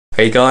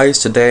Hey guys,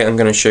 today I'm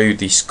going to show you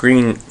the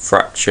screen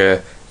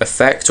fracture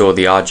effect, or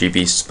the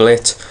RGB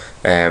split,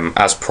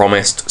 as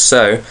promised.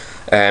 So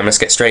let's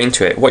get straight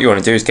into it. What you want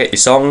to do is get your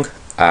song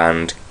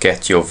and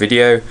get your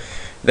video.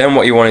 Then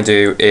what you want to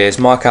do is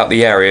mark out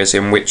the areas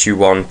in which you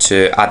want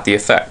to add the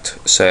effect.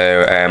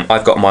 So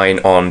I've got mine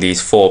on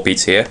these 4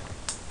 beats here.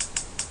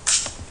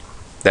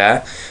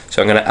 There.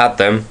 So I'm going to add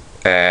them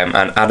and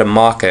add a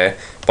marker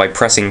by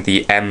pressing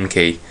the M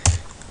key,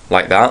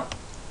 like that.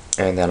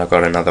 And then I've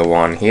got another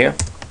one here.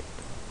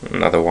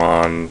 Another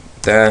one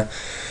there,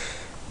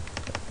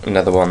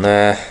 another one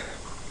there,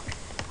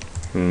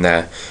 and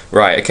there.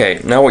 Right,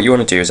 okay, now what you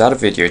want to do is add a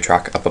video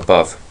track up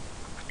above,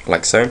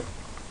 like so,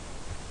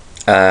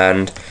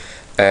 and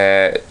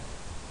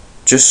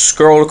just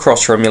scroll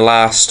across from your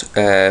last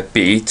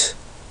beat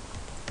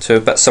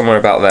to somewhere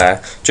about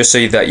there, just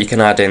so that you can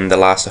add in the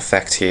last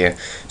effect here.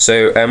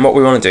 So what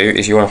we want to do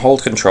is you want to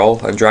hold control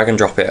and drag and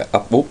drop it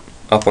up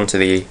onto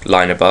the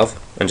line above,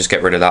 and just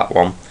get rid of that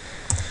one.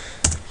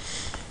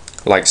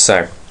 Like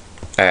so.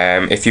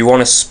 If you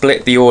want to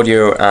split the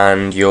audio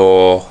and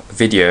your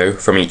video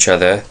from each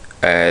other,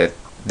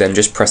 then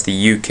just press the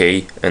U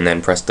key and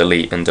then press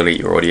delete and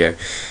delete your audio.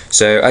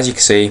 So as you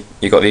can see,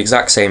 you've got the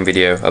exact same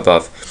video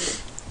above.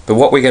 But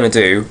what we're going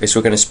to do is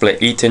we're going to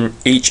split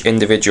each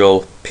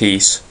individual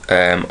piece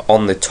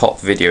on the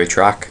top video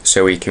track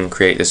so we can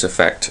create this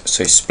effect.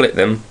 So split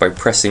them by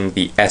pressing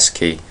the S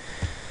key,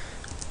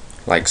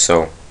 like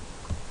so.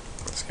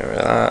 Let's get rid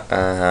of that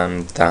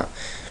and that.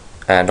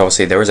 And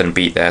obviously there isn't a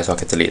beat there, so I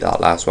could delete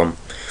that last one.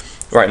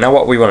 Right, now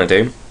what we want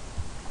to do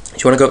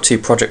is you want to go up to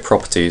Project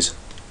Properties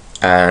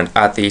and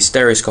add the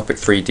stereoscopic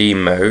 3D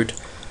mode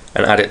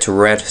and add it to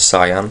red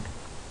cyan,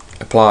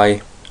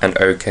 apply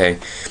and OK.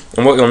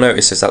 And what you'll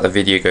notice is that the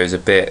video goes a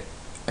bit,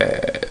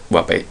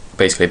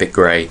 basically a bit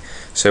grey.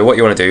 So what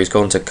you want to do is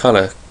go into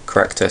Color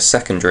Corrector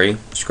Secondary,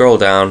 scroll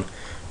down,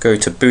 go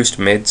to Boost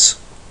Mids,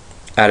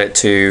 add it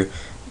to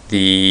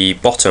the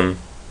bottom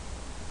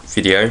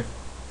video.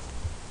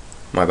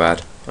 My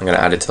bad, I'm going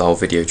to add it to the whole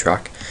video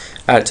track.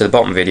 Add it to the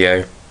bottom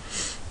video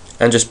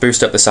and just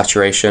boost up the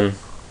saturation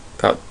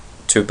to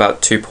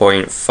about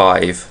 2.5,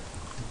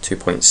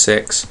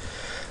 2.6,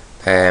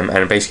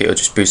 and basically it'll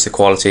just boost the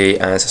quality,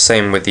 and it's the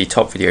same with the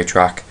top video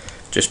track,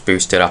 just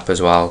boost it up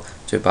as well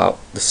to about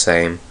the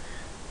same.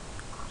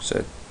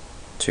 So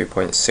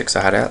 2.6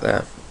 I had out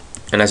there,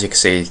 and as you can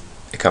see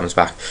it comes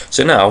back.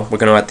 So now we're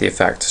going to add the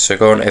effect. So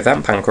go on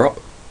Event Pan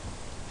Crop,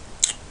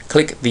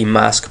 click the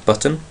mask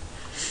button,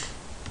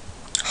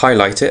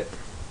 highlight it,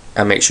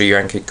 and make sure your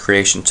anchor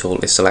creation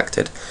tool is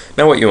selected.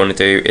 Now what you want to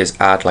do is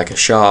add like a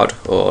shard,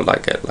 or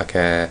like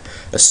a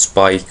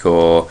spike,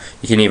 or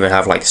you can even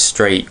have like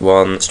straight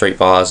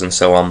bars and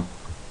so on.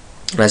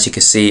 And as you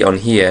can see on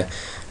here,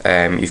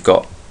 you've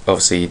got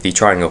obviously the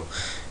triangle.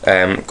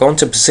 Go on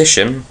to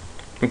position,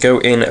 go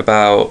in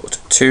about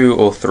 2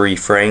 or 3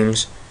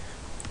 frames,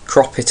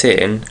 crop it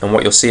in, and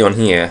what you'll see on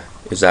here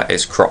is that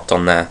it's cropped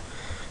on there.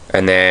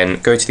 And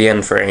then go to the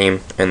end frame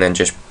and then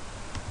just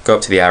go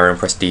up to the arrow and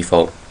press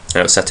default, and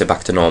it'll set it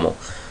back to normal.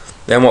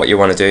 Then what you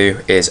want to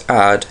do is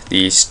add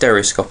the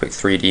stereoscopic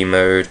 3D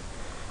mode,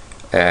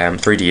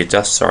 3D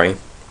adjust, sorry.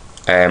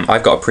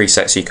 I've got a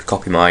preset so you could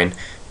copy mine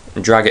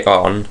and drag it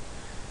on,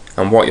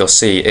 and what you'll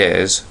see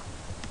is,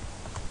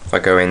 if I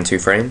go in 2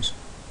 frames,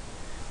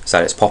 is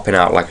that it's popping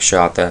out like a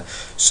shard there.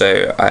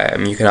 So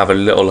you can have a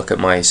little look at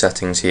my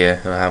settings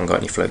here. I haven't got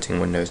any floating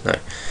windows now.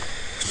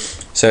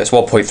 So it's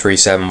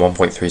 1.37,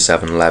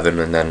 1.3711,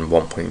 and then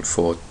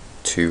 1.421.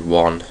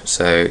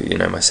 So you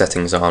know, my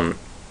settings aren't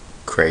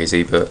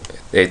crazy, but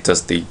it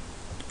does the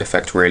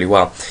effect really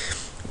well.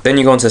 Then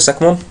you go on to the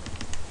second one.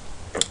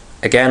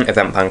 Again,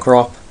 Event Pan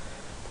Crop,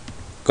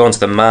 go onto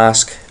the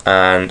mask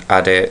and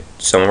add it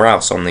somewhere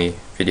else on the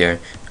video.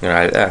 I'm going to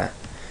add it there.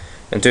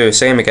 And do the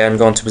same again,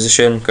 go onto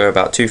position, go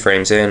about 2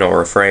 frames in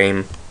or a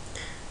frame,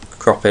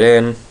 crop it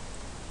in,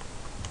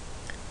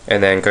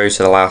 and then go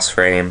to the last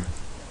frame,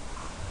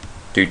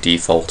 do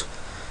default.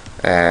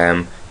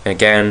 And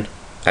again,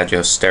 add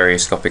your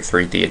stereoscopic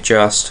 3D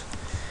adjust,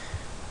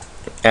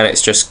 and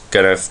it's just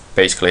going to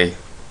basically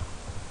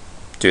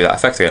do that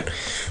effect again.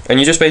 And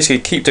you just basically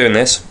keep doing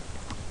this,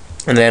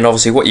 and then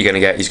obviously what you're going to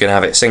get is going to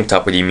have it synced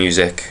up with your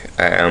music,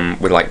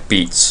 with like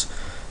beats,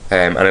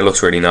 and it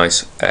looks really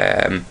nice.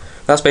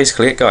 That's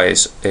basically it,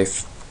 guys.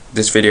 If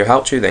this video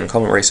helped you, then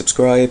comment, rate,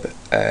 subscribe.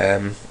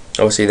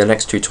 Obviously the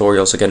next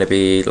tutorials are going to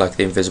be like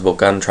the invisible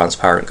gun,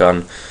 transparent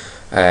gun,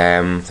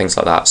 things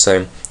like that.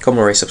 So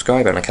comment, rate,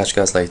 subscribe, and I'll catch you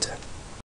guys later.